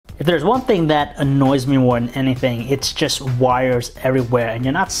If there's one thing that annoys me more than anything, it's just wires everywhere, and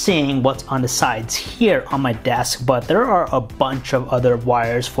you're not seeing what's on the sides here on my desk, but there are a bunch of other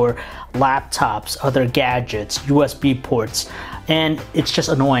wires for laptops, other gadgets, USB ports, and it's just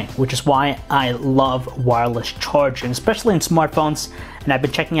annoying, which is why I love wireless charging, especially in smartphones. And I've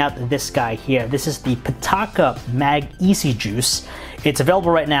been checking out this guy here. This is the Pitaka MagEZ Juice. It's available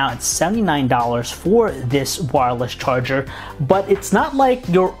right now at $79 for this wireless charger, but it's not like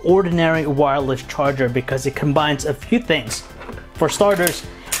your ordinary wireless charger because it combines a few things. For starters,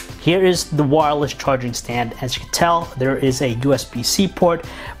 here is the wireless charging stand. As you can tell, there is a USB-C port,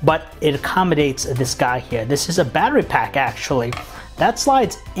 but it accommodates this guy here. This is a battery pack actually. That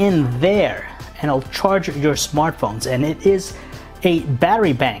slides in there and it'll charge your smartphones, and it is a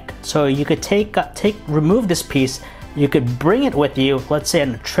battery bank. So you could remove this piece, you could bring it with you, let's say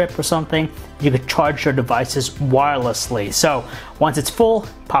on a trip or something, you could charge your devices wirelessly. So once it's full,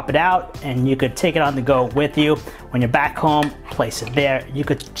 pop it out and you could take it on the go with you. When you're back home, place it there. You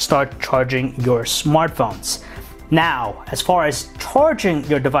could start charging your smartphones. Now, as far as charging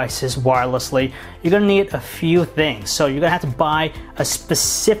your devices wirelessly, you're gonna need a few things. So you're gonna have to buy a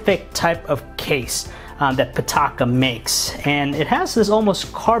specific type of case that Pitaka makes. And it has this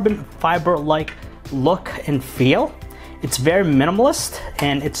almost carbon fiber-like look and feel. It's very minimalist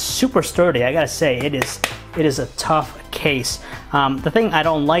and it's super sturdy. I gotta say, it is a tough case. The thing I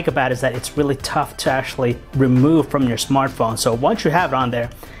don't like about it is that it's really tough to actually remove from your smartphone. So once you have it on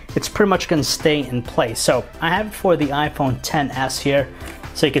there, it's pretty much gonna stay in place. So I have it for the iPhone XS here,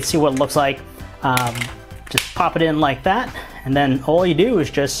 so you can see what it looks like. Just pop it in like that, and then all you do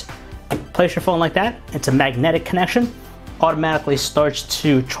is just place your phone like that. It's a magnetic connection, automatically starts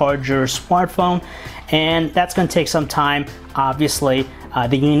to charge your smartphone, and that's going to take some time. Obviously,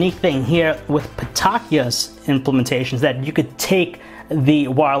 the unique thing here with Pitaka's implementation is that you could take the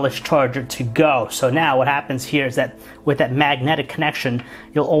wireless charger to go. So now what happens here is that with that magnetic connection,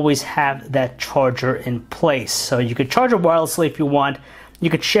 you'll always have that charger in place. So you could charge it wirelessly if you want. You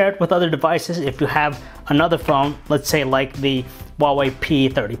could share it with other devices. If you have another phone, let's say like the Huawei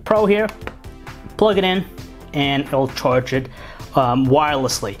P30 Pro here, plug it in and it'll charge it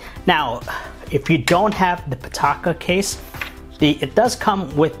wirelessly. Now, if you don't have the Pitaka case, it does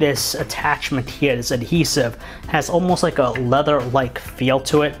come with this attachment here, this adhesive. It has almost like a leather-like feel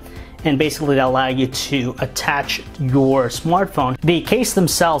to it, and basically that allows you to attach your smartphone. The case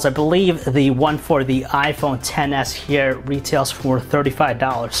themselves, I believe the one for the iPhone XS here retails for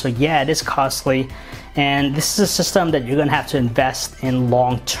 $35. So yeah, it is costly. And this is a system that you're gonna have to invest in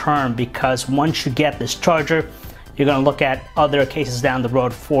long term, because once you get this charger, you're gonna look at other cases down the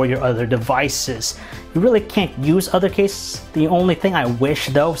road for your other devices. You really can't use other cases. The only thing I wish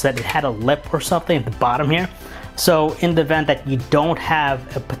though is that it had a lip or something at the bottom here. So in the event that you don't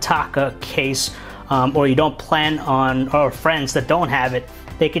have a Pitaka case, or you don't plan on, or friends that don't have it,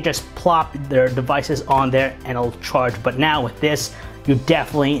 they could just plop their devices on there and it'll charge. But now with this, you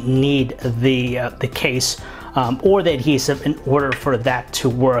definitely need the case or the adhesive in order for that to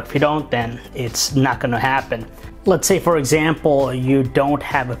work. If you don't, then it's not gonna happen. Let's say, for example, you don't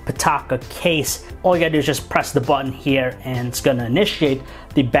have a Pitaka case. All you gotta do is just press the button here and it's gonna initiate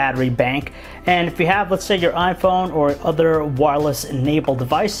the battery bank. And if you have, let's say, your iPhone or other wireless enabled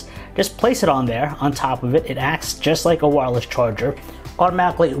device, just place it on there, on top of it. It acts just like a wireless charger.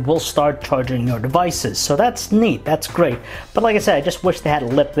 Automatically it will start charging your devices. So that's neat, that's great. But like I said, I just wish they had a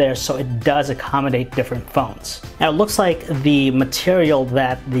lip there so it does accommodate different phones. Now it looks like the material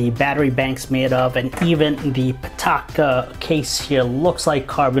that the battery bank's made of, and even the Pitaka case here, looks like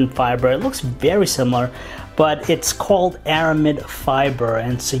carbon fiber. It looks very similar, but it's called aramid fiber,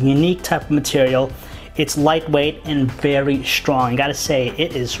 and it's a unique type of material. It's lightweight and very strong. I gotta say,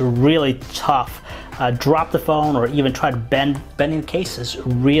 it is really tough. Drop the phone or even try to bend the case is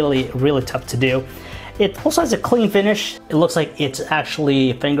really tough to do. It also has a clean finish. It looks like it's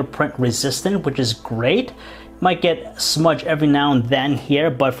actually fingerprint resistant, which is great. Might get smudge every now and then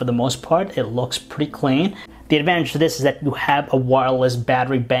here, but for the most part, it looks pretty clean. The advantage to this is that you have a wireless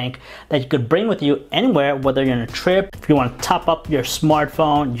battery bank that you could bring with you anywhere, whether you're on a trip. If you want to top up your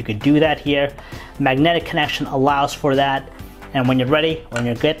smartphone, you could do that here. Magnetic connection allows for that. And when you're ready, when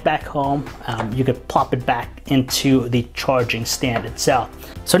you get back home, you could plop it back into the charging stand itself.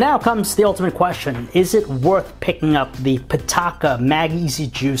 So now comes the ultimate question. Is it worth picking up the Pitaka MagEZ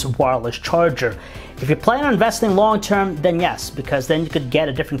Juice wireless charger? If you plan on investing long term, then yes, because then you could get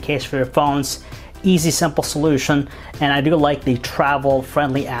a different case for your phones. Easy, simple solution. And I do like the travel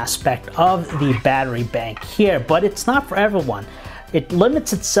friendly aspect of the battery bank here, but it's not for everyone. it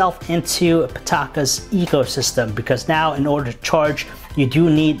limits itself into Pitaka's ecosystem, because now in order to charge, you do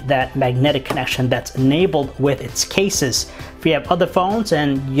need that magnetic connection that's enabled with its cases. If you have other phones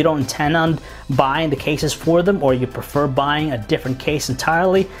and you don't intend on buying the cases for them, or you prefer buying a different case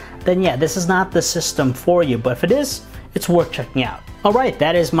entirely, then yeah, this is not the system for you. But if it is, it's worth checking out. Alright,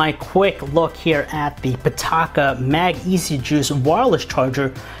 that is my quick look here at the Pitaka MagEZ Juice wireless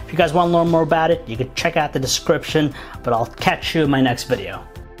charger. If you guys want to learn more about it, you can check out the description, but I'll catch you in my next video.